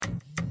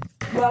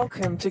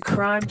Welcome to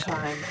Crime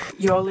Time.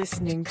 You're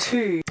listening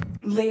to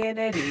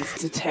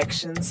Leonetti's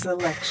Detection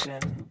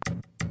Selection.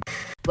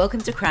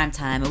 Welcome to Crime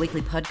Time, a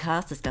weekly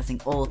podcast discussing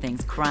all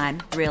things crime,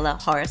 thriller,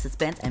 horror,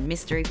 suspense, and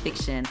mystery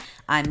fiction.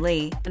 I'm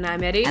Lee. And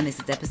I'm Eddie. And this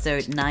is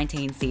episode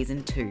 19,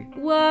 season 2.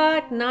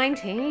 What?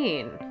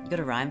 19? You got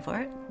a rhyme for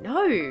it?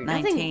 No.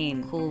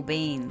 19, cool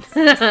beans.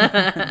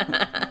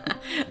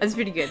 That's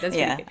pretty good. That's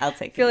pretty good. I'll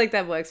take it. I feel like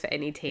that works for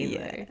any teen,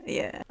 though.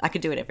 Yeah. I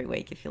could do it every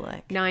week if you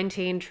like.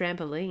 19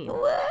 trampoline.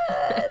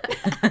 What?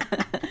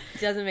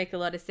 Doesn't make a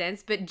lot of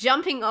sense. But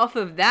jumping off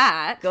of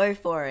that, Go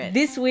for it.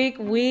 this week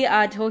we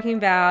are talking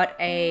about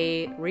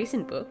a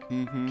recent book.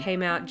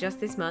 Came out just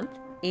this month.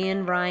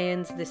 Ian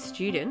Ryan's The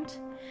Student.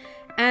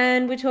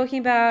 And we're talking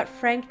about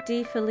Frank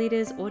D.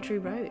 Felita's Audrey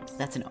Rhodes.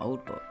 That's an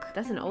old book.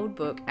 That's an old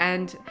book.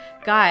 And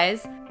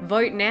guys,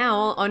 vote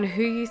now on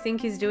who you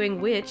think is doing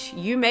which.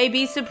 You may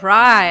be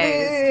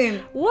surprised.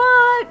 Boom.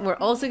 What? We're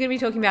also going to be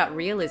talking about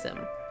realism.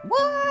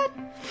 What?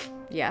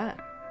 Yeah.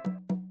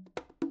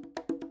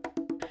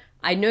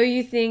 I know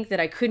you think that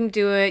I couldn't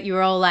do it. You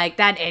were all like,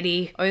 that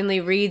Eddie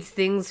only reads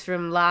things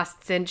from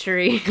last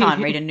century.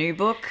 Can't read a new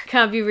book.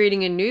 Can't be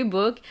reading a new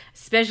book,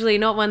 especially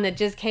not one that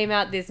just came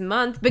out this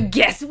month. But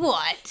guess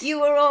what?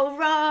 You were all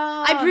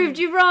wrong. I proved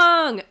you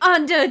wrong.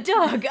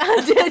 Underdog,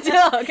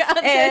 underdog,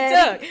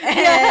 underdog.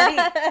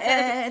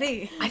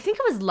 Eddie. I think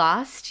it was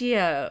last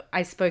year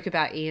I spoke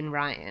about Ian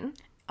Ryan.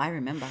 I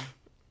remember.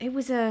 It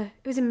was a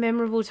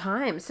memorable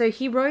time. So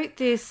he wrote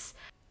this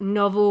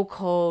novel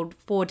called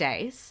 4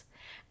 Days,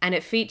 and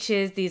it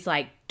features these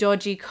like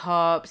dodgy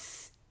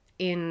cops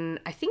in,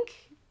 I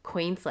think,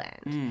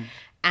 Queensland.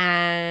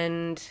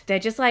 And they're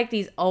just like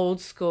these old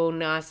school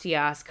nasty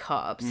ass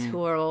cops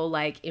who are all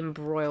like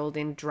embroiled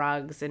in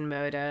drugs and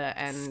murder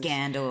and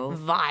Scandal.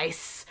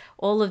 vice,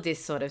 all of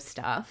this sort of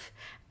stuff.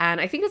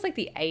 And I think it's like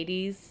the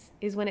 80s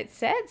is when it's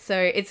set. So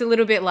it's a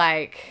little bit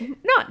like,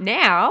 not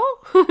now.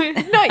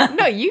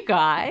 no, you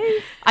guys.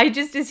 I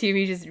just assume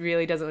he just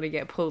really doesn't want to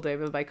get pulled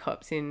over by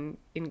cops in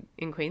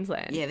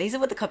Queensland. Yeah, these are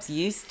what the cops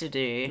used to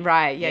do.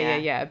 Right,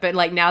 yeah. But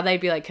like now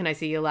they'd be like, can I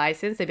see your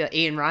license? They'd be like,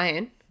 Ian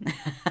Ryan.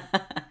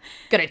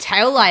 Got a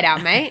tail light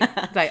out, mate.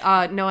 It's like,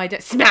 oh, no, I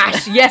don't.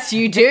 Smash. Yes,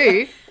 you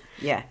do.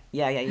 Yeah.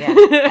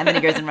 And then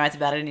he goes and writes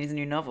about it in his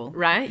new novel.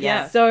 Right?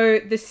 Yeah. So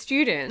The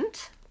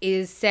Student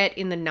is set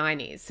in the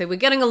 90s. So we're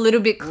getting a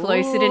little bit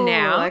closer to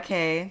now.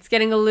 Okay. It's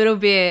getting a little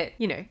bit,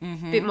 a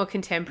bit more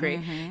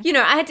contemporary.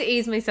 I had to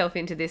ease myself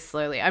into this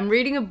slowly. I'm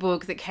reading a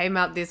book that came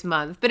out this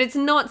month, but it's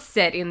not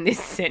set in this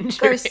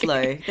century. Go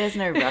slow. There's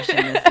no rush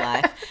in this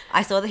life.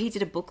 I saw that he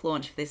did a book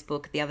launch for this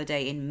book the other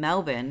day in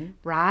Melbourne.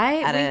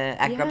 Right?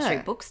 At Grub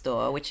Street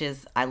Bookstore, which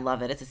is, I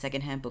love it. It's a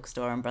secondhand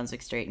bookstore on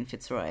Brunswick Street in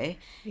Fitzroy.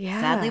 Yeah.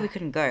 Sadly, we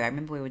couldn't go. I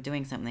remember we were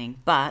doing something.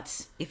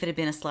 But if it had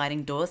been a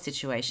sliding door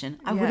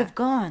situation, I would have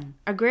gone.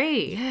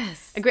 Agree.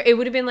 Yes. Agree. It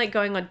would have been like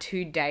going on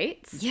 2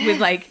 dates Yes. with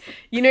like,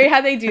 you know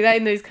how they do that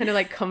in those kind of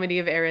like comedy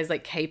of errors,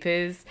 like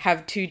capers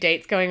have 2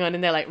 dates going on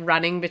and they're like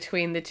running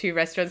between the 2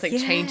 restaurants, like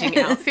changing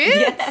outfits.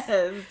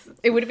 Yes.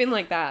 It would have been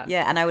like that.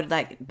 Yeah, and I would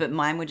but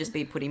mine would just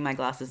be putting my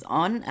glasses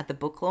on at the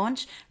book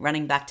launch,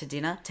 running back to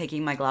dinner,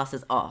 taking my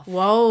glasses off.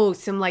 Whoa,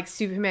 some like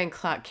Superman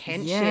Clark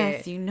Kent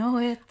Yes, shit. you know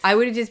it. I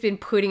would have just been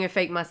putting a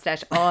fake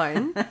mustache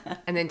on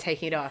and then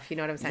taking it off. You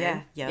know what I'm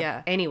saying?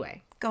 Yeah.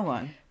 Anyway, Go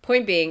on.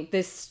 point being,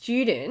 The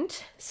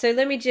Student. So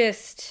let me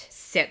just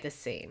set the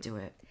scene. Do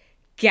it.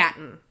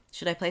 Gatton.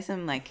 Should I play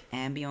some like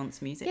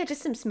ambience music? Yeah,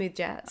 just some smooth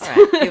jazz. All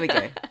right, here we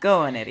go. Go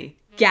on, Eddie.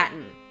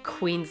 Gatton,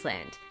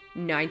 Queensland,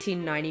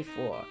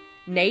 1994.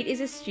 Nate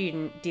is a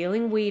student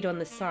dealing weed on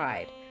the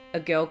side. A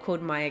girl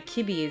called Maya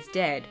Kibbe is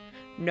dead.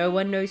 No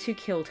one knows who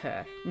killed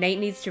her. Nate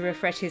needs to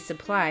refresh his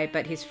supply,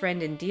 but his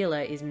friend and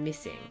dealer is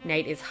missing.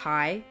 Nate is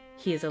high,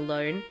 he is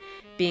alone,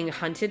 being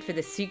hunted for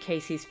the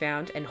suitcase he's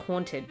found and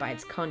haunted by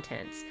its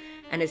contents.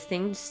 And as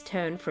things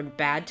turn from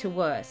bad to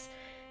worse,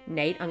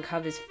 Nate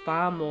uncovers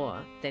far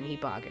more than he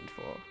bargained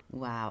for.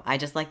 Wow. I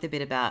just like the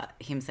bit about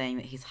him saying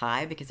that he's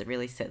high because it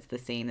really sets the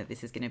scene that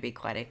this is going to be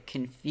quite a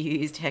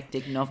confused,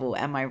 hectic novel.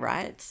 Am I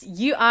right?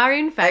 You are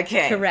in fact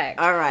correct.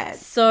 All right.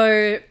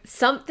 So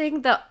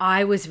something that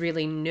I was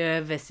really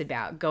nervous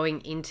about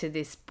going into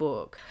this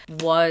book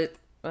was...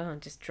 Oh, I'm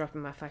just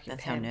dropping my fucking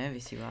That's pen. how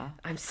nervous you are.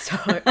 I'm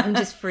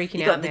just freaking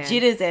You out, got the man.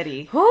 jitters,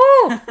 Eddie.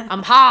 Ooh,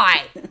 I'm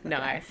high. No.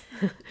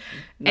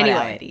 Not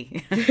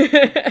Anyway.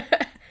 Eddie.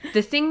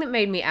 The thing that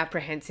made me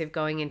apprehensive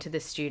going into The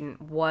Student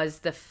was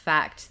the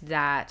fact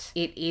that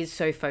it is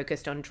so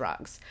focused on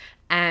drugs.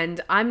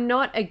 And I'm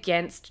not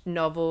against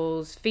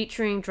novels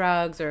featuring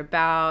drugs or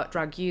about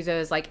drug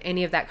users, like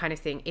any of that kind of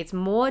thing. It's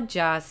more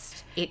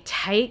just, it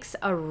takes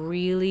a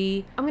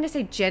really, I'm going to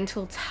say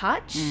gentle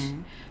touch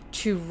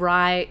to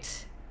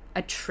write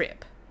a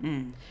trip.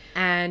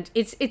 And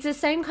it's the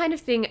same kind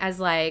of thing as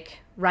like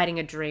writing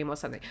a dream or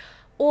something.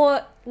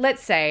 Or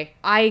let's say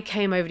I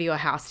came over to your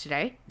house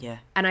today. Yeah.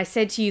 And I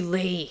said to you,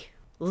 Lee.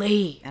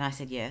 And I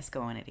said, yes,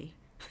 go on, Eddie.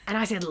 And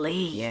I said,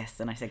 Lee.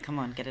 Yes. And I said, come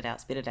on, get it out,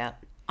 spit it out.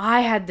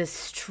 I had the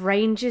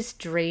strangest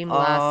dream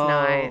last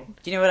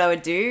night. Do you know what I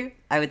would do?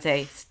 I would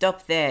say,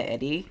 stop there,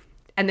 Eddie.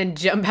 and then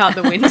jump out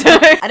the window.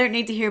 I don't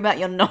need to hear about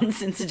your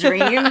nonsense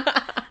dream.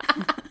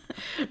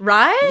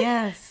 Right?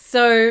 Yes.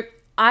 So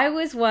I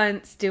was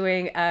once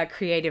doing a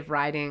creative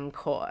writing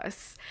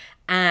course,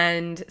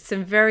 and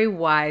some very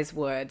wise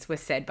words were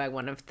said by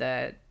one of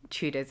the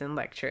tutors and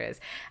lecturers.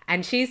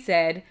 And she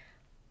said,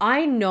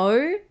 I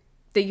know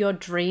that your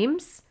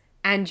dreams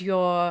and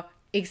your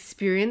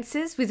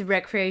experiences with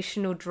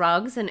recreational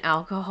drugs and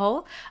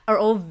alcohol are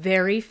all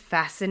very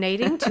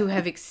fascinating to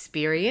have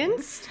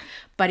experienced.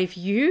 But if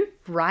you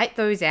write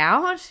those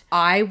out,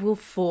 I will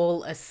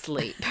fall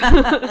asleep.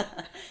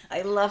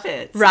 I love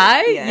it.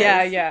 Right?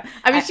 Yes. Yeah.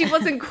 I mean, she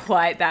wasn't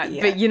quite that,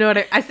 Yeah. but you know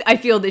what? I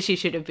feel that she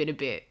should have been a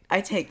bit. I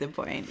take the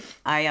point.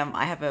 I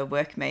have a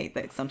workmate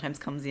that sometimes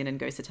comes in and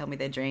goes to tell me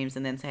their dreams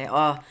and then say,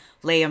 "Oh,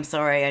 Lee, I'm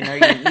sorry. I know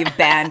you've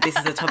banned this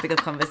as a topic of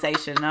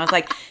conversation." And I was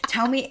like,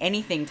 "Tell me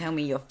anything. Tell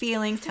me your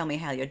feelings. Tell me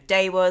how your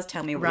day was.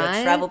 Tell me what Right,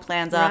 your travel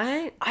plans are.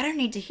 right. I don't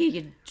need to hear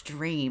your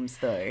dreams,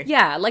 though."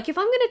 Yeah, like if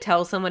I'm going to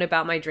tell someone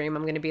about my dream,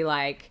 I'm going to be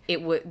like,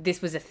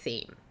 this was a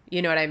theme.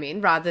 You know what I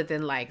mean? Rather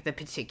than like the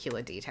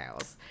particular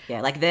details.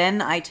 Yeah, like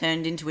then I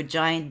turned into a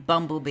giant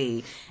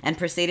bumblebee and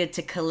proceeded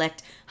to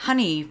collect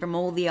honey from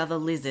all the other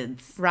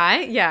lizards.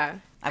 Right? Yeah.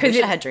 I wish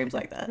I had dreams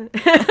like that.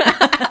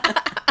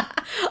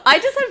 I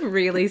just have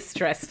really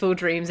stressful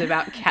dreams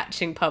about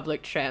catching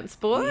public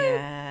transport.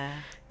 Yeah.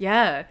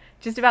 Yeah.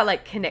 Just about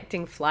like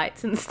connecting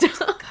flights and stuff.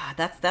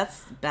 God,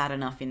 that's bad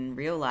enough in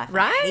real life. I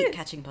Right? hate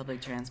catching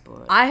public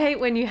transport. I hate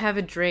when you have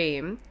a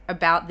dream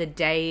about the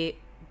day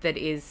that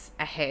is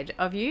ahead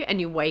of you and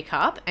you wake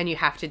up and you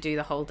have to do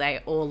the whole day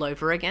all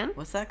over again.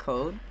 What's that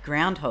called?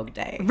 Groundhog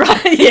Day.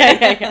 Right,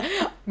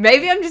 yeah.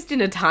 Maybe I'm just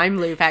in a time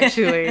loop,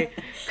 actually.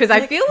 Because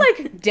I feel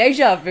like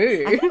deja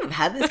vu. I've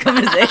had this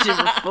conversation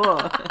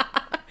before.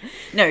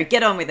 No,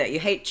 get on with it. You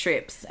hate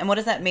trips. And what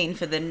does that mean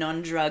for the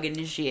non-drug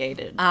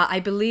initiated? I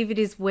believe it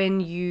is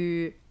when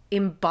you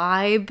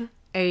imbibe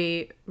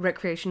a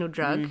recreational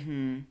drug.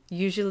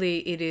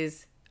 Usually it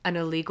is an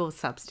illegal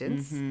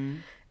substance.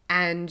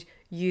 And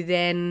you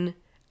then,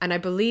 and I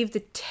believe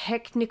the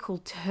technical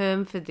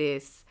term for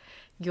this,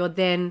 you're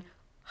then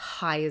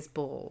high as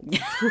balls.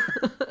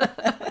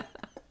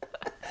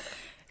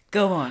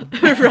 Go on.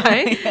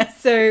 Right?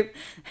 So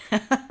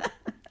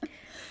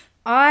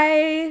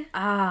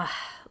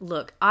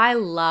look, I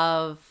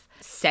love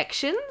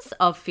sections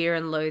of Fear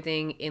and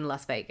Loathing in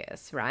Las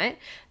Vegas, right?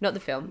 Not the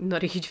film,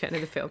 not a huge fan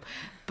of the film,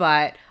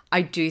 but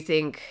I do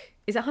think,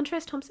 is it Hunter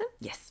S. Thompson?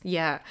 Yes.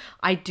 Yeah.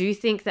 I do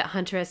think that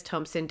Hunter S.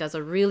 Thompson does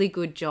a really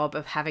good job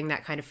of having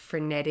that kind of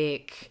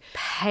frenetic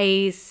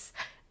pace,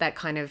 that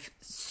kind of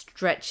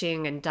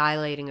stretching and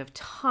dilating of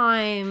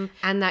time,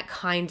 and that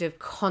kind of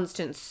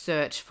constant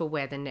search for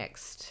where the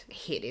next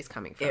hit is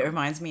coming from. It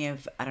reminds me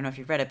of, I don't know if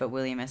you've read it, but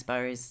William S.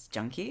 Burroughs'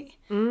 Junkie.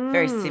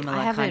 Very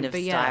similar kind of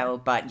style,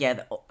 but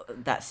yeah,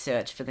 that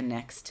search for the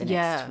next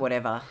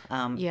whatever.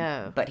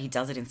 But he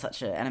does it in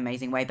such an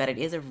amazing way, but it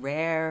is a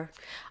rare...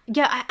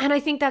 Yeah, and I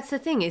think that's the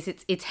thing, is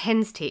it's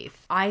hen's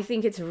teeth. I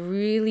think it's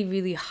really,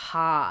 really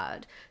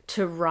hard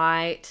to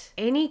write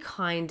any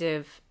kind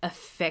of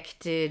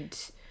affected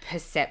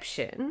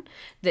perception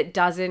that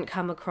doesn't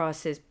come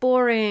across as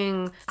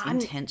boring,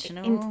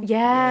 intentional.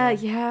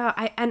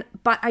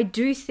 But I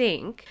do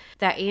think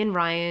that Ian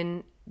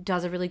Ryan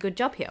does a really good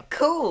job here.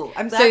 Cool.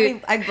 I'm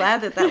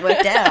glad that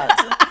worked out.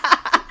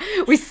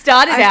 We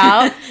started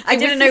out. I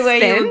didn't know where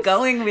you were suspense.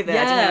 going with it.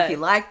 I didn't know Yeah. if you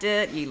liked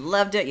it, you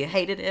loved it, you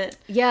hated it.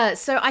 Yeah,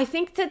 so I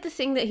think that the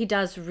thing that he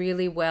does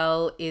really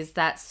well is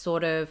that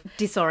sort of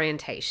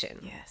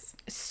disorientation. Yes.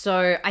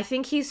 So I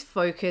think he's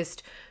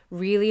focused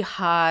really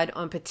hard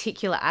on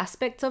particular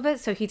aspects of it.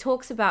 So he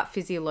talks about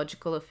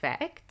physiological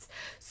effects.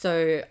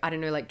 So I don't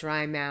know, like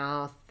dry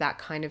mouth, that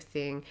kind of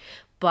thing.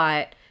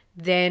 But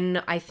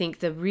then I think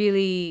the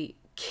really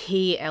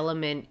key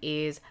element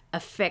is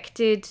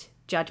affected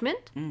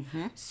judgment.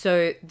 Mm-hmm.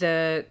 So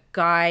the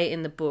guy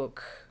in the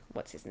book,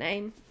 what's his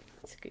name?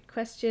 That's a good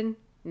question.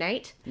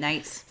 Nate.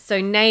 So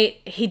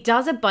Nate, he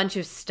does a bunch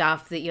of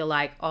stuff that you're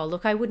like, oh,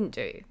 look, I wouldn't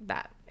do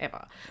that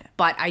ever. Yeah.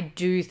 But I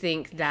do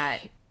think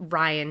that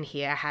Ryan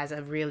here has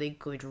a really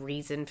good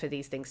reason for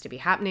these things to be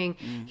happening.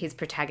 His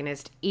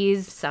protagonist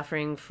is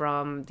suffering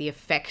from the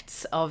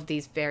effects of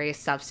these various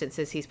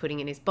substances he's putting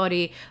in his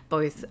body,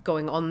 both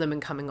going on them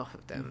and coming off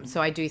of them.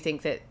 So I do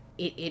think that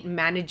it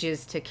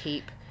manages to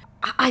keep...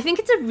 I think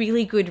it's a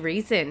really good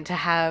reason to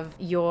have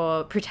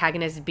your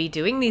protagonist be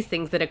doing these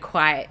things that are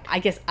quite, I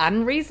guess,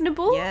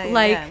 unreasonable.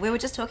 Yeah. We were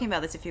just talking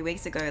about this a few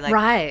weeks ago. Like,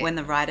 right. When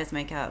the writers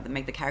make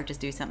the characters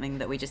do something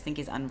that we just think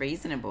is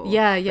unreasonable.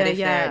 Yeah. But if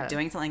they're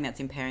doing something that's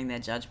impairing their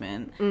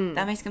judgment,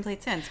 that makes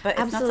complete sense. But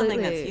it's not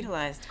something that's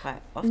utilized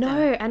quite often. No,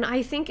 and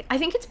I think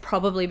it's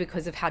probably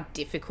because of how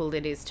difficult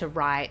it is to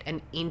write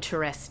an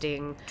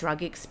interesting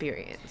drug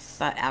experience.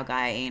 But our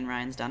guy Ian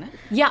Ryan's done it.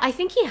 Yeah, I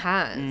think he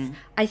has.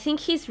 I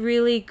think he's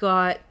really got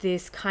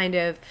this kind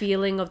of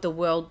feeling of the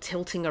world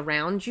tilting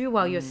around you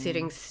while you're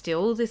sitting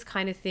still, this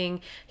kind of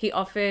thing. He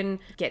often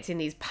gets in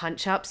these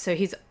punch-ups, so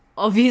he's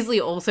obviously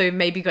also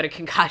maybe got a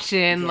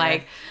concussion,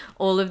 like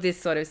all of this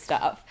sort of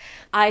stuff.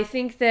 I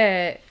think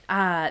that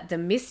the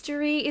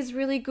mystery is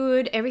really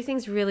good.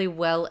 Everything's really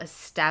well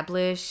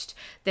established.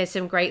 There's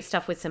some great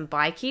stuff with some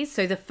bikies.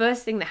 So the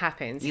first thing that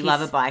happens... You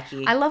love a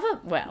bikie. I love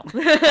it, well,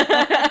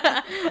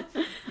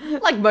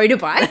 like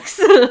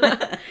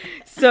motorbikes.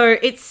 So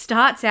it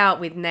starts out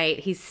with Nate.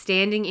 He's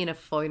standing in a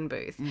phone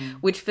booth,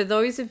 which for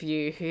those of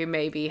you who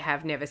maybe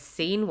have never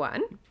seen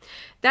one,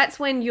 that's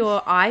when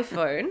your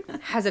iPhone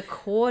has a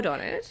cord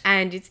on it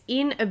and it's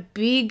in a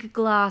big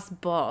glass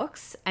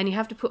box and you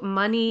have to put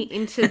money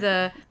into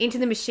the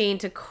machine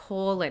to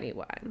call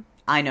anyone.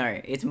 I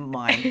know. It's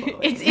mind-blowing.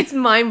 It's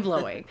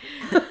mind-blowing.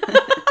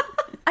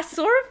 I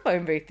saw a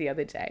phone booth the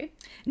other day.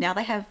 Now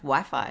they have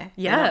Wi-Fi.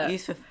 Yeah. They're not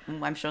used for,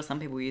 I'm sure some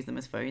people use them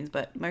as phones,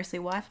 but mostly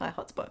Wi-Fi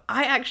hotspot.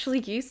 I actually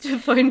used a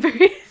phone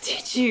booth.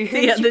 Did you? Who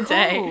The did other you call?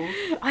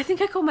 day. I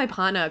think I called my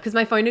partner because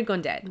my phone had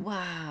gone dead.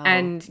 Wow.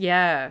 And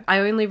yeah, I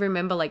only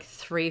remember like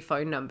 3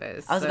 phone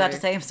numbers. I was about to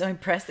say, I'm so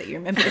impressed that you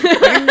remember the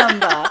phone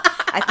number.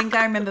 I think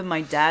I remember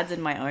my dad's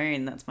and my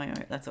own.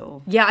 That's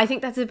all. Yeah, I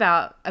think that's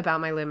about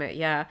my limit,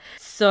 yeah.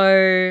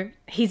 So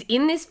he's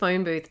in this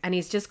phone booth and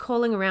he's just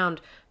calling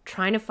around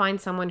trying to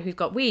find someone who's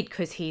got weed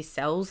because he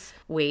sells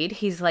weed.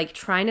 He's like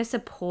trying to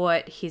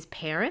support his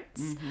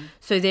parents.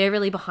 So they're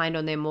really behind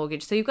on their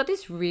mortgage. So you've got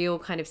this real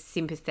kind of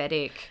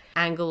sympathetic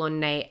angle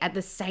on Nate at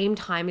the same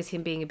time as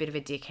him being a bit of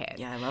a dickhead.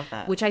 Yeah, I love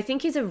that. Which I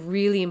think is a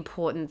really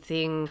important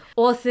thing.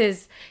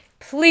 Authors,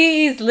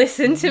 please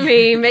listen to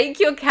me. Make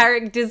your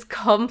characters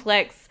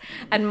complex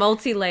and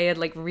multi-layered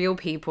like real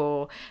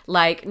people.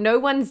 Like no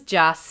one's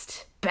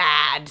just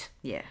bad.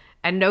 Yeah.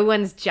 And no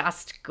one's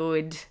just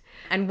good.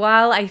 And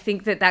while I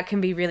think that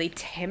can be really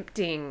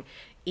tempting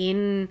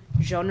in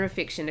genre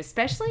fiction,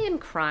 especially in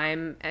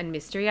crime and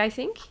mystery, I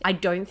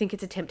don't think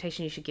it's a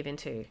temptation you should give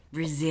into.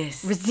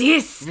 Resist.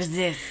 Resist.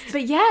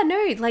 But yeah,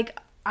 no, like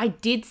I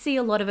did see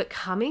a lot of it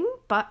coming,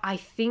 but I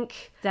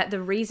think that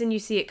the reason you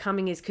see it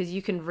coming is because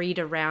you can read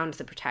around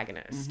the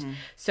protagonist.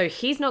 So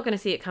he's not going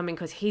to see it coming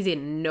because he's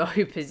in no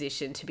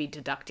position to be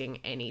deducting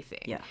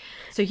anything. Yeah.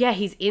 So yeah,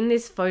 he's in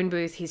this phone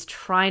booth. He's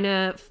trying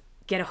to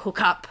get a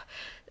hookup.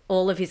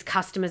 All of his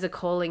customers are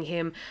calling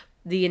him.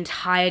 The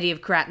entirety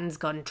of Grattan's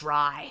gone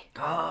dry.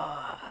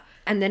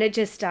 And then it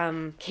just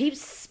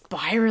keeps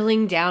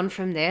spiraling down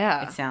from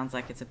there. It sounds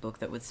like it's a book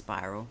that would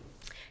spiral.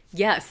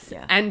 Yes,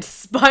 Yeah. and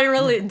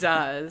spiral it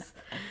does.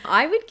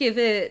 I would give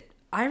it,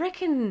 I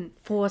reckon,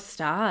 4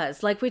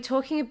 stars. Like, we're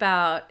talking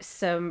about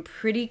some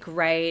pretty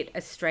great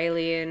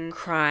Australian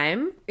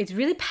crime. It's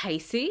really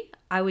pacey,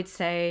 I would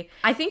say.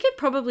 I think it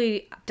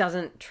probably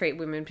doesn't treat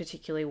women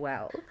particularly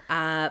well.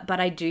 But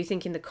I do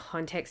think in the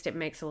context it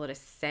makes a lot of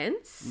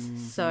sense.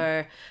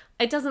 So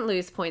it doesn't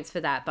lose points for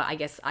that. But I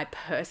guess I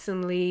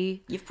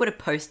personally... You've put a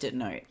post-it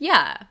note.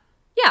 Yeah.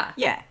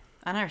 Yeah.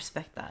 And I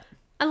respect that.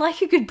 I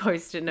like a good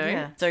post-it note.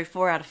 Yeah. So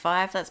 4 out of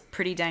 5, that's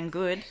pretty dang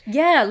good.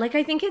 Yeah, like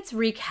I think it's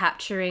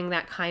recapturing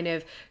that kind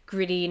of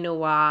gritty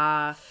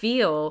noir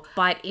feel,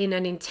 but in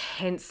an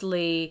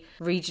intensely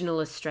regional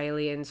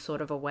Australian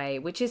sort of a way,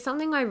 which is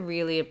something I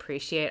really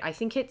appreciate. I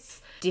think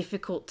it's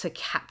difficult to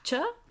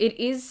capture. It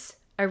is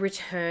a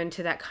return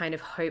to that kind of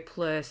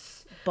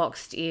hopeless,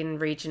 boxed in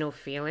regional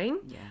feeling.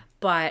 Yeah.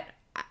 But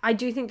I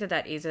do think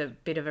that is a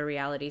bit of a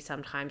reality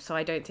sometimes, so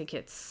I don't think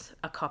it's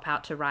a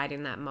cop-out to write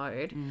in that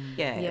mode.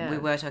 Yeah, we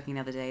were talking the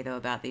other day, though,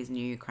 about these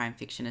new crime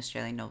fiction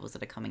Australian novels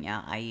that are coming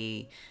out,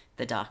 i.e.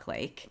 The Dark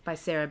Lake. By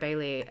Sarah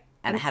Bailey.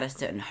 And it had a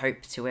certain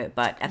hope to it.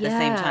 But at the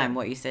same time,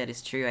 what you said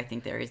is true. I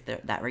think there is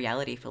that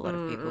reality for a lot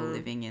of people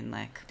living in,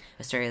 like,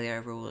 Australia,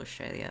 rural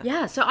Australia.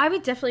 Yeah, so I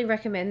would definitely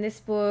recommend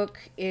this book.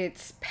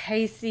 It's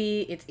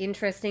pacey, it's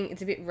interesting,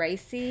 it's a bit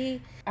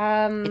racy.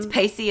 It's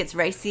pacey, it's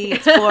racy,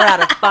 it's 4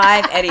 out of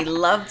 5. Eddie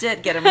loved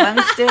it. Get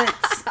amongst it.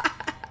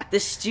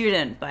 The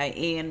Student by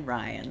Ian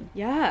Ryan.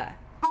 Yeah.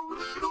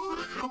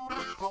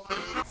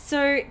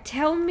 So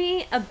tell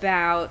me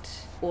about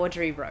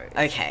Audrey Rose.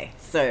 Okay,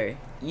 so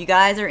you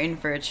guys are in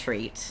for a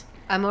treat.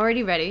 I'm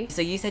already ready.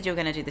 So you said you were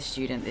going to do The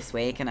Student this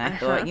week, and I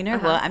thought, you know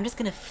what? I'm just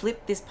going to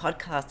flip this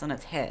podcast on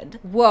its head.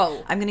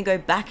 Whoa. I'm going to go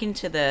back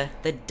into the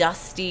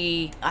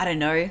dusty, I don't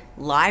know,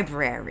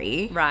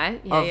 library Right.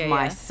 of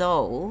my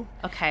soul.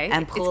 Okay.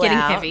 And it's getting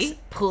heavy.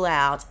 pull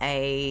out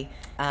a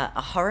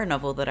horror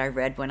novel that I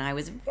read when I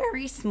was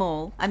very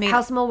small. I mean,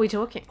 How small are we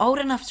talking? old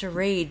enough to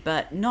read,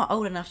 but not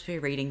old enough to be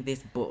reading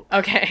this book.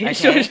 Okay.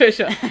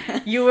 Sure.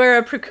 You were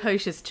a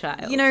precocious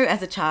child. You know,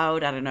 as a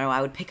child, I don't know,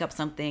 I would pick up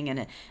something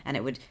and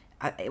it would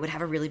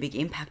have a really big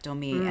impact on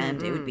me,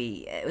 and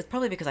it was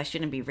probably because I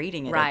shouldn't be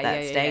reading it at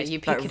that stage. You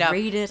pick it up.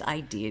 Read it,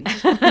 I did.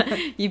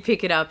 You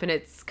pick it up and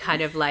it's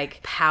kind of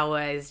like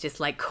power is just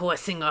like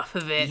coursing off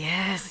of it.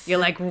 Yes. You're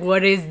like,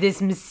 what is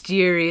this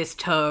mysterious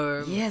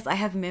tome? Yes, I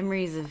have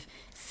memories of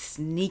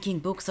sneaking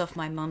books off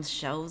my mum's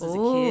shelves as a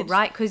Oh, kid.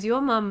 right, because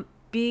your mum,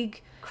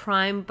 big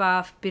crime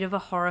buff, bit of a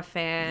horror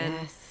fan.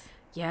 Yes.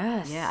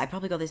 Yes. Yeah, I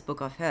probably got this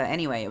book off her.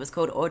 Anyway, it was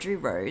called Audrey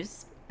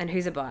Rose. And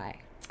who's it by?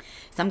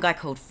 Some guy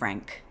called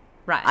Frank.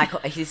 Right.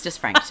 He's just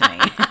Frank to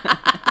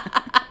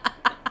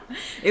me.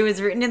 It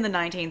was written in the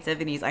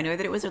 1970s. I know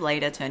that it was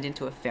later turned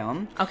into a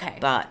film. Okay.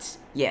 But,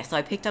 yeah, so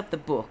I picked up the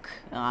book.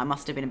 I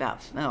must have been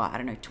about,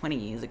 20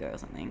 years ago or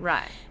something.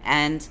 Right.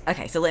 And,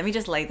 okay, so let me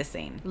just lay the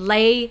scene.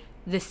 Lay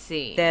the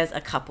scene. There's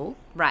a couple.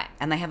 Right.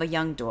 And they have a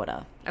young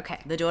daughter. Okay.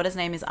 The daughter's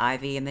name is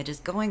Ivy, and they're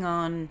just going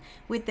on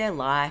with their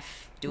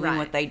life, doing Right.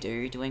 what they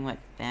do, doing what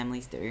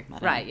families do. I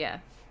don't Right, know. yeah.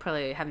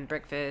 Probably having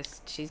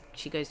breakfast.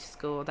 She goes to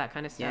school, that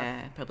kind of stuff.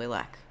 Yeah, probably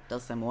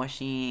does some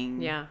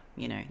washing. Yeah.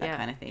 That Yeah.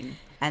 kind of thing.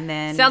 And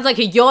then... Sounds like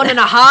a yawn and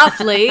a half,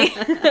 Lee.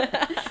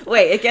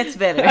 Wait, it gets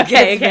better.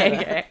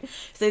 Okay.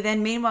 So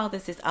then, meanwhile,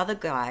 there's this other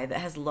guy that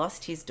has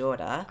lost his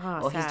daughter,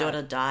 Oh, or his sad.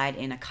 daughter died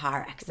in a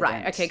car accident.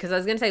 Right, okay, because I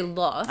was going to say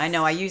lost. I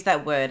know, I use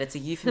that word. It's a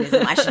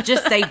euphemism. I should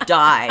just say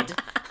died.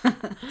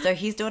 So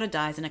his daughter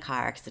dies in a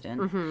car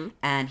accident, Mm-hmm.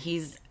 and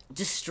he's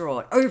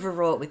distraught,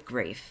 overwrought with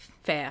grief,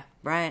 Fair.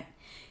 right?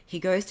 He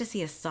goes to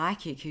see a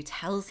psychic who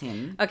tells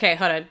him... Okay,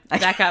 hold on.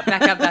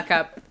 Back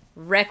up.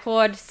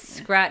 Record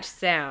scratch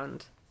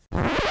sound.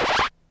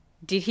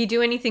 Did he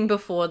do anything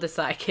before the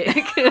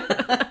psychic?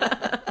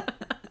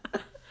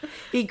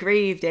 He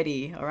grieved,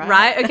 Eddie, all right?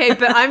 Right? Okay,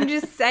 but I'm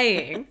just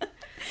saying.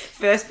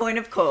 First point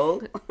of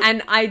call.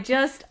 And I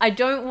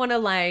don't want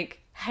to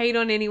hate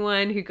on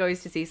anyone who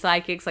goes to see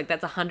psychics.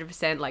 That's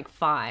 100%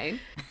 fine.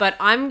 But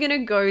I'm going to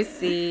go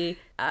see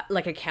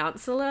a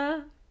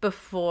counselor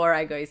before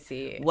I go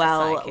see a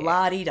Well, psychic.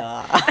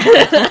 la-di-da.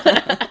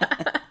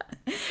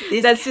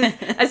 That's just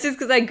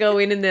because I go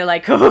in and they're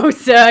like, "Oh,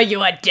 sir,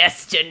 you are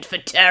destined for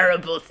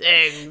terrible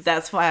things."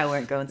 That's why I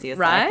won't go and see a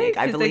Right? psychic.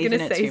 I Because they're believe in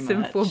going it to say too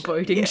some much.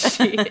 foreboding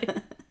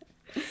shit.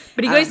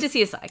 But he goes to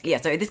see a psychic.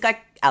 Yeah, so this guy,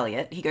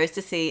 Elliot, he goes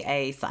to see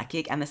a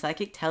psychic, and the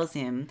psychic tells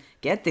him,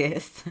 get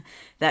this,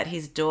 that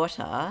his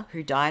daughter,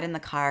 who died in the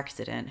car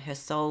accident, her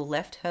soul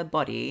left her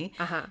body,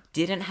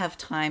 didn't have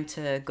time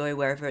to go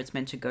wherever it's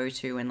meant to go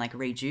to and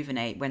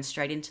rejuvenate, went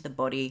straight into the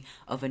body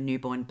of a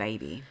newborn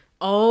baby.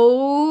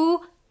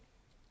 Oh,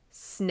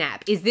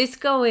 snap. Is this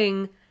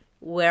going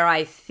where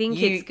I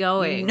think it's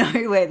going? You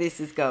know where this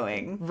is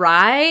going.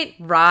 Right.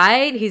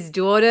 His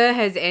daughter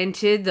has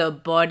entered the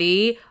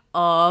body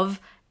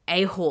of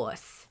a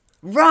horse.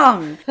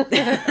 Wrong!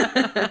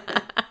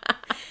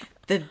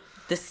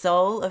 The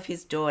soul of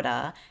his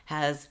daughter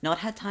has not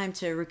had time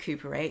to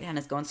recuperate and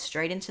has gone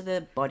straight into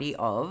the body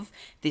of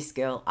this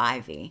girl,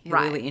 Ivy, who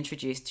Right. we were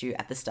introduced to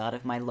at the start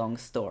of my long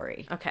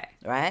story. Okay.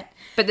 Right?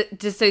 But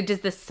does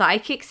the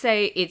psychic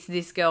say it's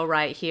this girl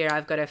right here?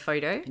 I've got her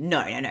photo.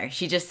 No.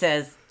 She just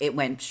says it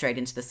went straight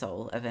into the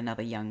soul of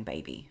another young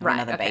baby. Or Right,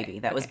 another okay, baby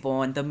that was okay.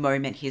 born the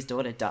moment his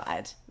daughter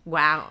died.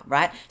 Wow.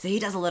 Right? So he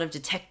does a lot of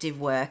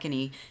detective work, and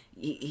he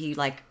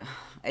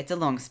it's a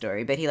long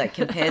story, but he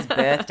compares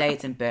birth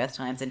dates and birth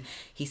times, and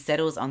he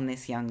settles on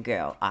this young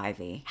girl,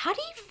 Ivy. How do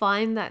you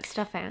find that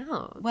stuff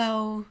out?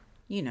 Well,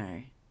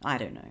 I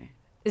don't know.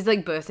 Is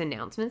birth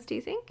announcements, do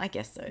you think? I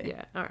guess so.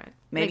 Yeah, all right.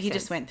 Maybe Makes he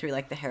just sense. went through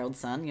the Herald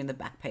Sun, the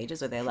back pages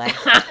where they're like,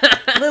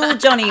 little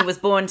Johnny was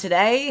born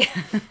today.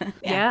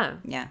 Yeah.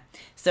 Yeah.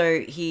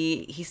 So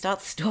he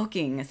starts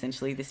stalking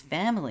essentially this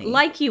family.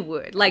 Like you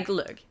would.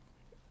 Look,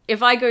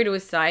 if I go to a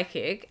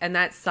psychic and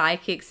that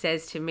psychic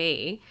says to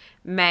me,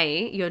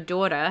 May, your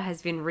daughter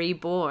has been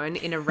reborn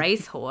in a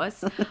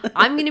racehorse,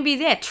 I'm going to be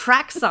there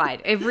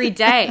trackside every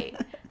day,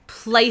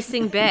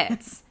 placing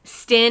bets,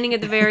 standing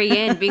at the very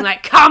end, being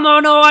like, come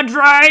on,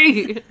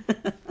 Audrey!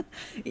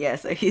 Yeah,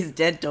 so his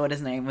dead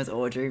daughter's name was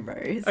Audrey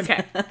Rose.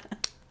 Okay.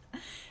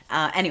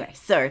 Anyway,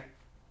 so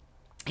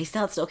he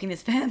starts stalking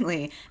this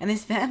family, and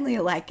this family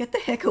are like, get the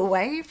heck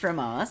away from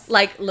us.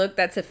 Look,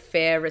 that's a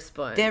fair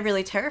response. They're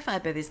really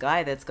terrified by this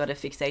guy that's got a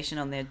fixation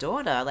on their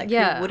daughter.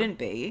 Yeah. Who wouldn't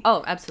be?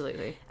 Oh,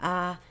 absolutely.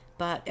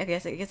 But I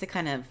guess it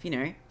kind of,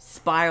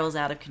 spirals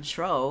out of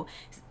control.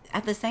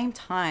 At the same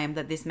time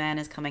that this man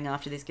is coming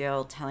after this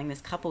girl, telling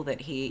this couple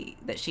that she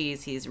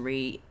is his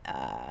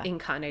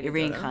reincarnated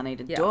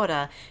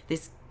daughter,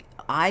 this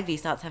Ivy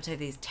starts to have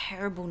these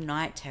terrible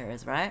night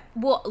terrors, right?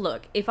 Well,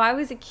 look, if I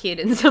was a kid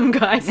and some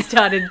guy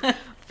started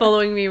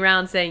following me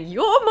around saying,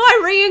 you're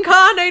my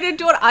reincarnated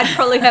daughter, I'd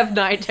probably have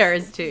night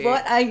terrors too.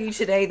 What are you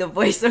today, the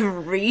voice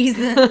of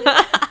reason?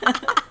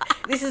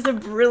 This is a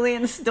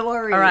brilliant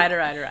story. All right.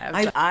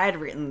 I'd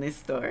written this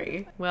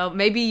story. Well,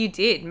 maybe you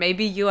did.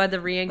 Maybe you are the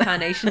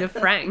reincarnation of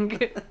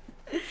Frank.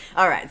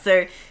 All right,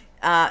 so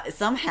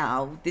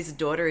somehow this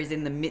daughter is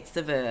in the midst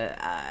of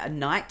a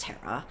night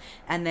terror,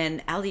 and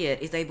then Elliot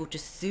is able to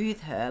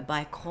soothe her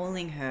by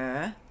calling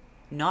her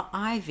not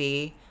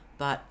Ivy,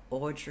 but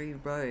Audrey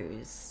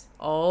Rose.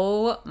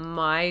 Oh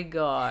my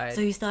God.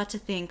 So you start to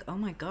think, oh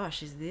my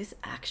gosh, is this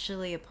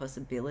actually a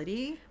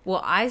possibility?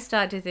 Well, I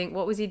start to think,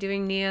 what was he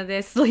doing near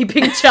their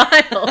sleeping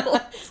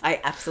child?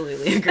 I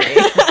absolutely agree.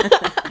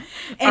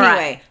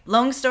 Anyway,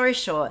 long story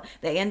short,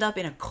 they end up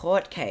in a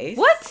court case.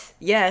 What?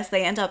 Yes,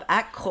 they end up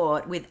at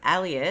court with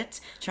Elliot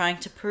trying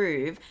to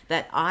prove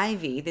that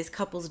Ivy, this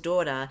couple's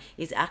daughter,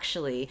 is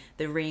actually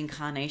the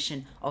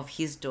reincarnation of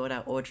his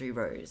daughter, Audrey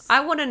Rose.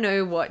 I want to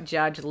know what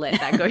judge let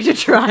that go to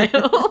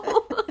trial.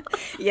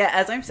 Yeah,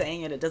 as I'm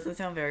saying it doesn't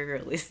sound very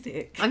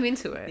realistic. I'm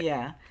into it.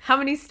 Yeah. How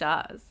many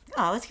stars?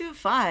 Oh, let's give it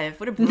 5.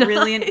 What a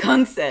brilliant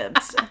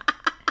concept.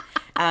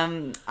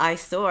 I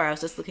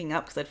was just looking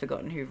up because I'd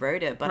forgotten who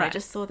wrote it, but I Right.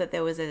 just saw that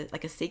there was a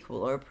sequel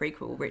or a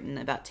prequel written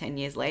about 10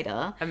 years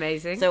later.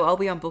 Amazing. So I'll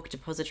be on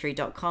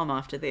bookdepository.com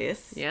after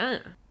this, yeah.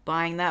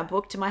 buying that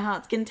book to my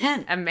heart's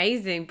content.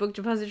 Amazing.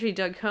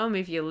 Bookdepository.com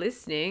if you're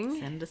listening.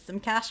 Send us some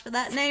cash for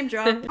that name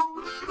drop.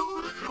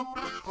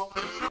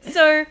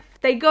 So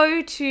they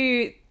go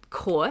to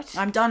court.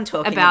 I'm done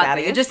talking About about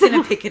it. You're this. just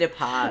going to pick it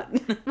apart.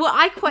 Well,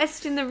 I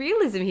question the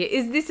realism here.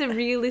 Is this a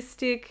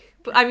realistic...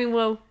 I mean,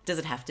 well, Does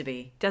it have to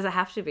be? does it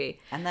have to be?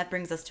 And that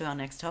brings us to our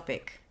next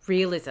topic.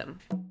 Realism.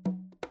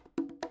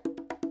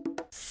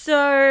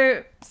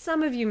 So,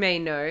 some of you may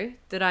know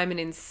that I'm an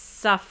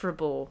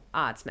insufferable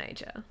arts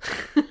major.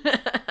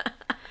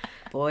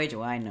 Boy,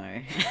 do I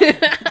know.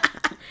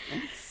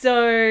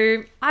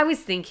 So, I was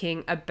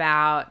thinking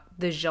about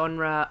the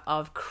genre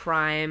of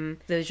crime,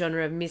 the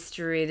genre of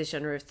mystery, the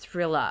genre of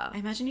thriller. I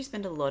imagine you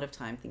spend a lot of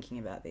time thinking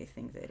about these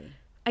things, Eddie.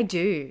 I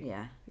do.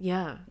 Yeah,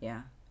 Yeah.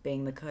 yeah.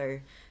 Being the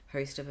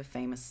co-host of a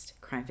famous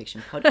crime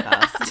fiction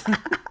podcast.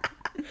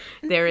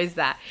 There is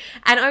that.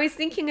 And I was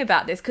thinking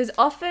about this because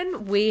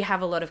often we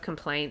have a lot of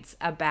complaints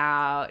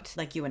about...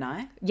 Like you and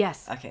I?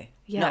 Yes. Okay.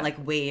 Yeah. Not like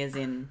we as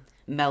in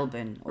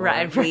Melbourne or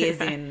Right, we right, as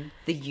right. in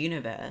the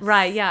universe.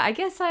 Right, yeah. I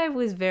guess I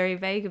was very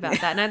vague about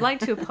that, and I'd like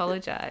to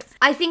apologize.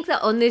 I think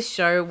that on this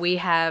show, we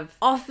have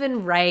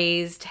often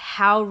raised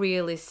how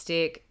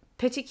realistic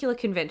particular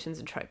conventions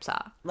and tropes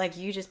are. Like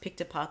you just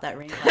picked apart that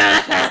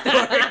reincarnation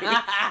story.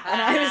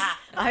 And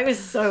I was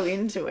so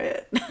into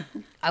it.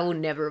 I will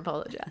never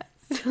apologize.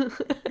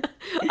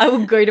 I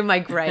will go to my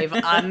grave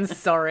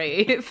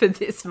unsorry for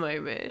this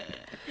moment.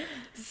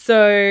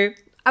 So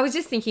I was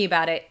just thinking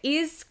about it.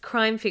 Is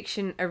crime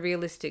fiction a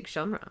realistic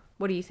genre?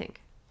 What do you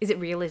think? Is it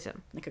realism?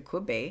 Like it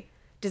could be.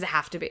 Does it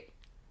have to be?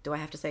 Do I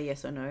have to say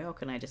yes or no? Or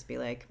can I just be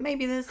like,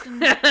 maybe there's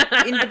some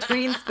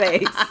in-between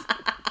space?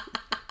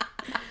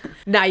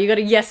 No, you got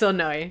a yes or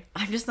no.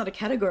 I'm just not a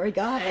category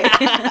guy.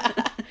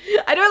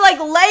 I don't like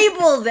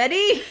labels,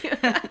 Eddie.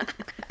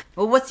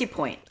 Well, what's your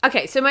point?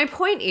 Okay, so my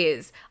point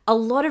is a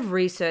lot of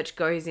research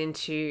goes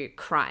into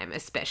crime,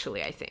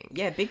 especially, I think.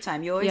 Yeah, big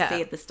time. You always Yeah.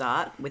 see at the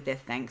start with their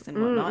thanks and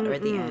whatnot, or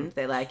at the end,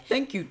 they're like,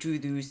 thank you to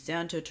the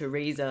Santa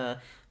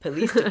Teresa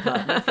Police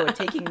Department for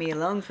taking me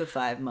along for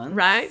 5 months.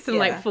 Right? Some Yeah.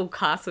 like full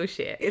castle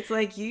shit. It's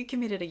like you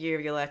committed a year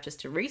of your life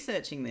just to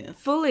researching this.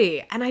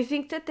 Fully. And I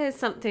think that there's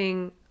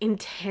something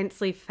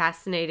intensely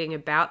fascinating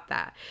about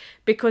that.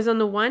 Because on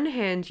the one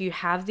hand, you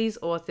have these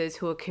authors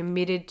who are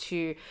committed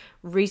to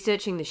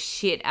researching the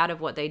shit out of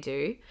what they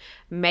do,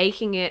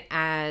 making it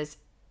as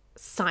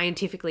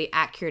scientifically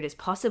accurate as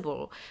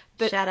possible.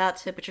 But Shout out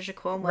to Patricia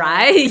Cornwell.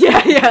 right?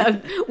 Yeah.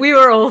 We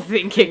were all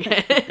thinking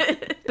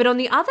it. But on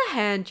the other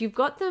hand, you've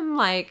got them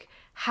like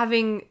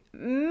having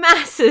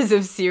masses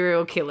of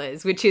serial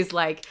killers, which is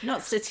like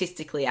Not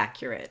statistically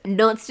accurate.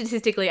 not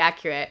statistically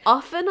accurate.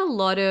 Often a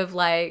lot of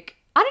like,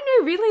 I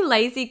don't know, really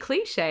lazy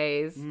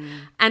cliches.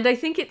 And I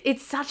think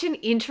it's such an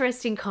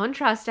interesting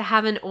contrast to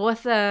have an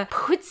author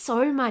put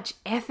so much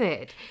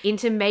effort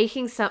into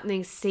making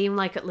something seem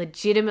like it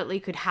legitimately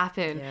could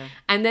happen. Yeah.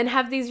 And then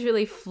have these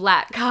really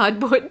flat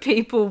cardboard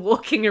people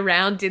walking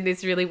around in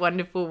this really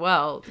wonderful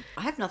world.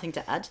 I have nothing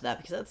to add to that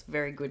because that's a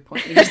very good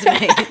point you just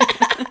made.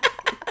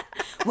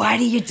 Why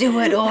do you do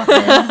it,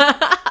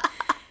 authors?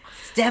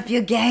 Step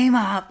your game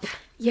up.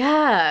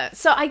 Yeah.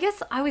 So I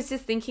guess I was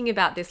just thinking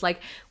about this. Like,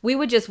 we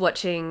were just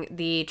watching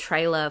the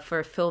trailer for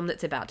a film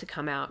that's about to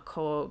come out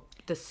called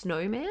The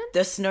Snowman.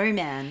 The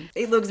Snowman.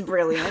 It looks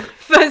brilliant.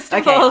 First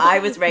of Okay, all, I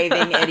was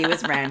raving, Eddie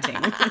was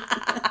ranting.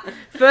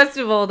 first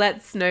of all,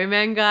 that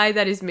snowman guy,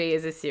 that is me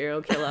as a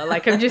serial killer.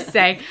 Like, I'm just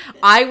saying,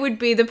 I would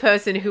be the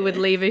person who would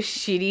leave a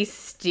shitty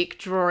stick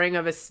drawing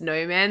of a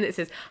snowman that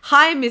says,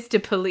 "Hi,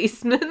 Mr.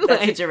 Policeman."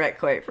 That's a Like, direct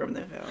quote from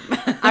the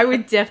film. I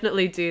would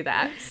definitely do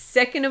that.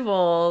 Second of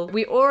all,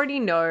 we already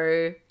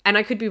know, and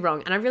I could be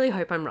wrong, and I really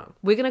hope I'm wrong.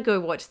 We're going to go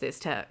watch this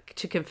to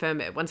confirm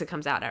it once it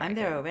comes out. I'm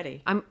there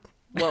already.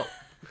 Well,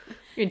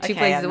 you're in two Okay,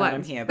 places I'm at not,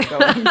 once. I'm here, but go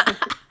on.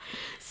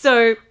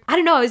 So, I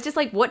don't know, I was just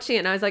like watching it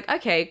and I was like,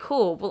 okay,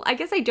 cool. Well, I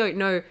guess I don't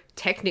know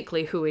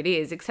technically who it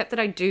is, except that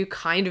I do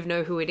kind of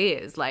know who it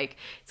is. Like,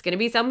 it's going to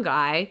be some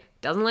guy,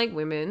 doesn't like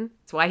women.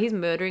 That's why he's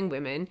murdering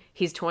women.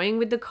 He's toying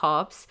with the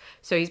cops.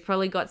 So he's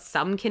probably got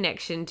some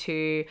connection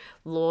to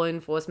law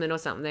enforcement or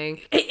something.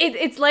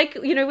 It's like,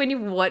 you know, when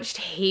you've watched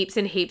heaps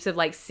and heaps of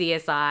like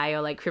CSI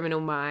or like Criminal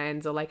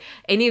Minds or like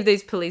any of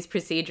those police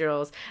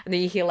procedurals, and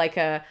then you hear like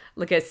a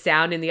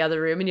sound in the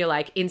other room and you're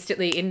like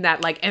instantly in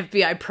that like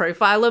FBI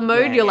profiler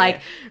mode. Yeah, you're yeah.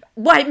 like,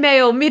 white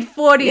male,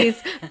 mid-40s,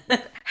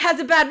 has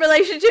a bad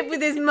relationship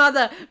with his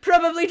mother,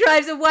 probably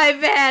drives a white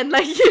van.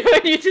 Like, you know,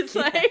 and you're just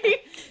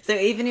like... So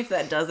even if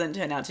that doesn't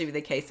turn out to be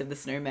the case of the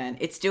snowman,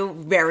 it still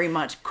very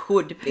much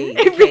could be.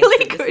 It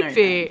really could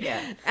be.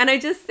 Yeah. And I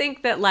just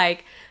think that,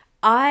 like,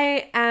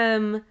 I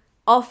am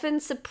often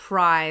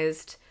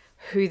surprised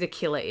who the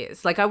killer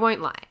is. Like, I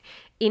won't lie.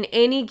 In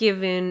any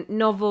given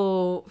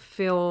novel,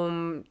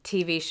 film,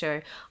 TV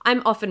show,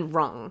 I'm often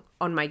wrong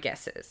on my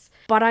guesses.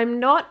 But I'm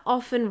not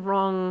often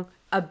wrong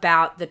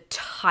about the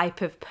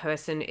type of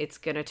person it's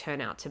going to turn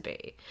out to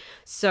be.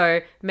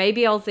 So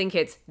maybe I'll think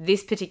it's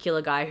this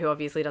particular guy who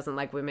obviously doesn't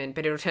like women,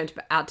 but it'll turn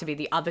out to be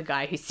the other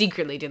guy who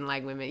secretly didn't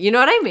like women. You know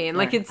what I mean?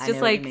 Like, it's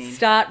just like,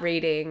 start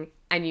reading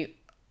and you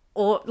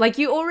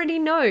already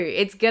know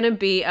it's going to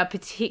be a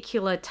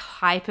particular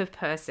type of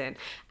person.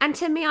 And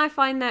to me, I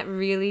find that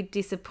really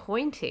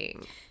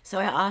disappointing. So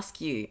I ask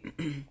you,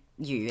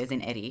 you as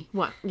in Eddie.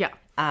 What? Yeah.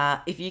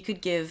 If you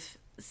could give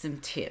some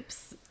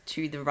tips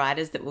to the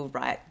writers that will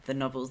write the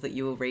novels that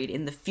you will read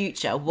in the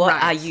future, what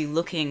are you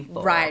looking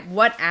for? Right.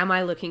 What am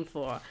I looking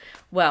for?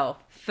 Well,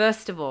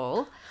 first of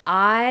all,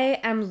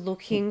 I am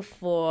looking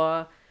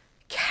for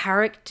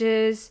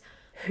characters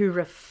who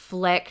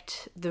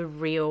reflect the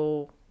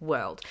real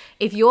world.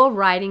 If you're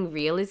writing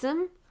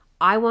realism,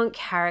 I want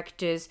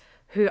characters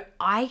who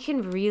I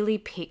can really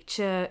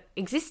picture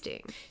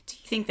existing. Do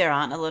you think there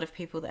aren't a lot of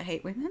people that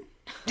hate women?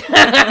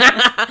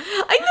 I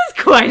think there's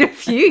quite a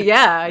few.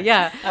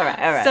 Yeah. All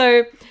right.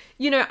 So,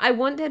 I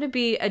want there to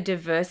be a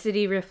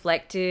diversity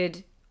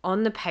reflected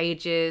on the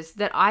pages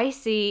that I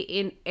see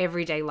in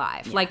everyday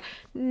life. Yeah. Like,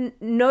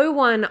 no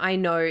one I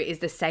know is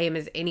the same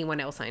as anyone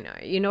else I know.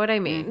 You know what I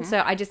mean? Mm-hmm.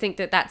 So I just think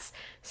that that's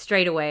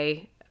straight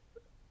away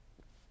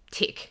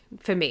tick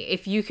for me.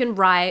 If you can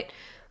write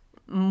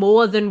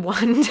more than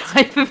one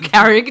type of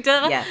character,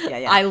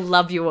 I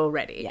love you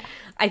already. Yeah.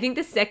 I think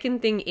the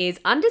second thing is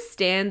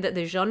understand that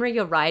the genre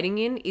you're writing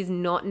in is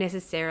not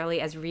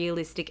necessarily as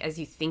realistic as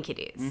you think it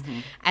is. Mm-hmm.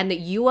 And that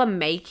you are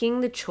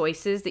making the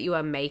choices that you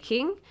are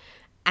making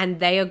and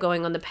they are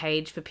going on the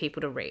page for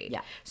people to read.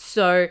 Yeah.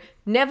 So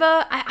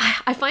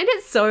I find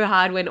it so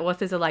hard when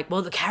authors are like,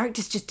 well, the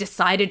characters just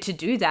decided to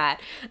do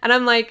that. And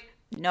I'm like,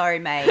 no,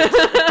 mate.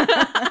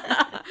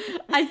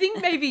 I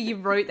think maybe you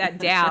wrote that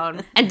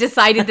down and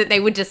decided that they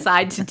would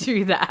decide to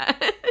do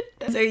that.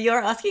 So you're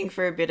asking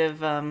for a bit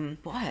of,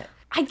 what?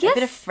 I guess. A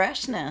bit of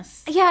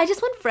freshness. Yeah, I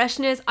just want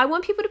freshness. I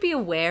want people to be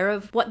aware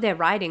of what they're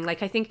writing.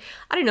 Like,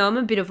 I'm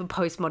a bit of a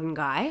postmodern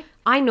guy.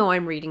 I know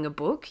I'm reading a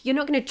book. You're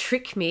not going to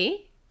trick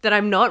me that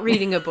I'm not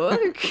reading a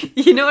book.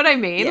 You know what I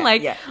mean?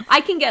 Yeah.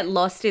 I can get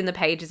lost in the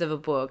pages of a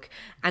book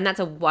and that's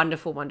a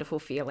wonderful, wonderful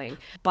feeling.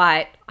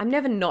 But I'm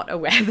never not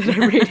aware that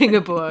I'm reading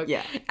a book.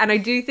 Yeah. And I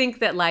do think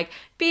that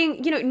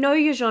being, know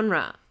your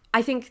genre.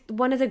 I think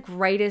one of the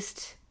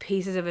greatest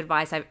pieces of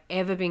advice I've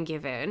ever been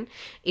given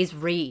is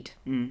read.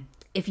 Mm.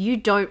 If you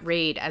don't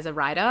read as a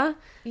writer,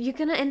 you're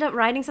going to end up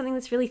writing something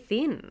that's really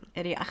thin.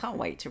 Eddie, I can't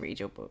wait to read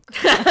your book.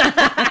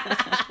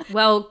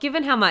 Well,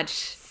 given how much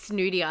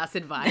snooty ass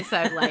advice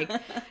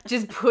I've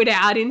just put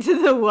out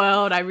into the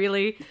world, I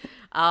really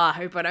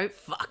hope I don't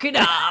fuck it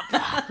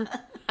up.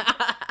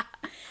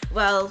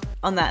 Well,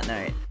 on that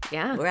note,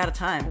 yeah, we're out of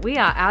time. We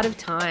are out of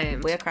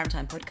time. We're Crime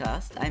Time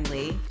Podcast. I'm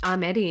Lee.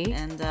 I'm Eddie.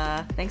 And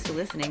thanks for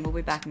listening. We'll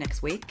be back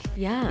next week.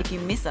 Yeah. If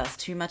you miss us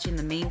too much in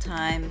the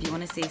meantime, if you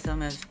want to see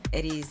some of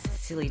Eddie's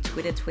silly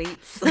Twitter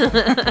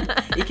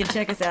tweets, you can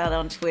check us out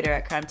on Twitter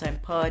at Crime Time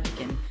Pod. You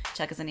can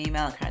check us an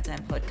email at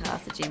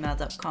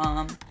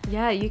crimetimepodcast@gmail.com.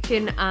 Yeah, you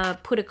can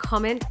put a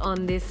comment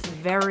on this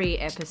very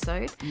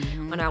episode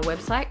on our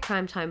website,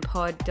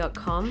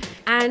 crimetimepod.com.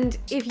 And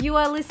if you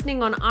are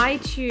listening on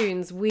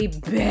iTunes, we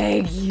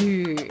beg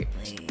you,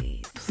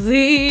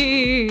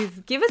 please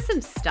give us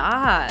some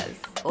stars.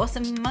 Or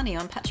some money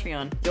on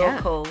Patreon. Your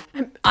call.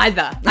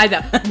 Either.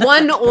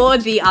 One or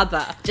the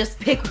other. Just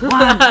pick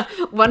one.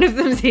 One of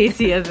them's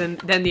easier than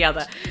the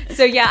other.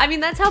 So yeah,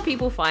 that's how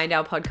people find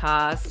our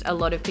podcast. A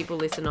lot of people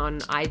listen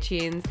on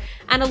iTunes.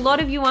 And a lot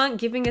of you aren't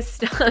giving us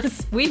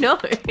stars. We know.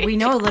 We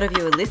know a lot of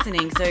you are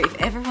listening. So if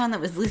everyone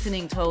that was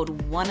listening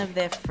told one of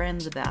their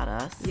friends about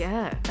us,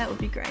 that would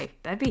be great.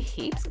 That'd be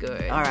heaps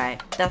good. All right.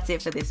 That's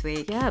it for this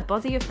week. Yeah,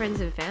 bother your friends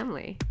and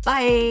family. Bye.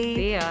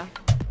 See ya.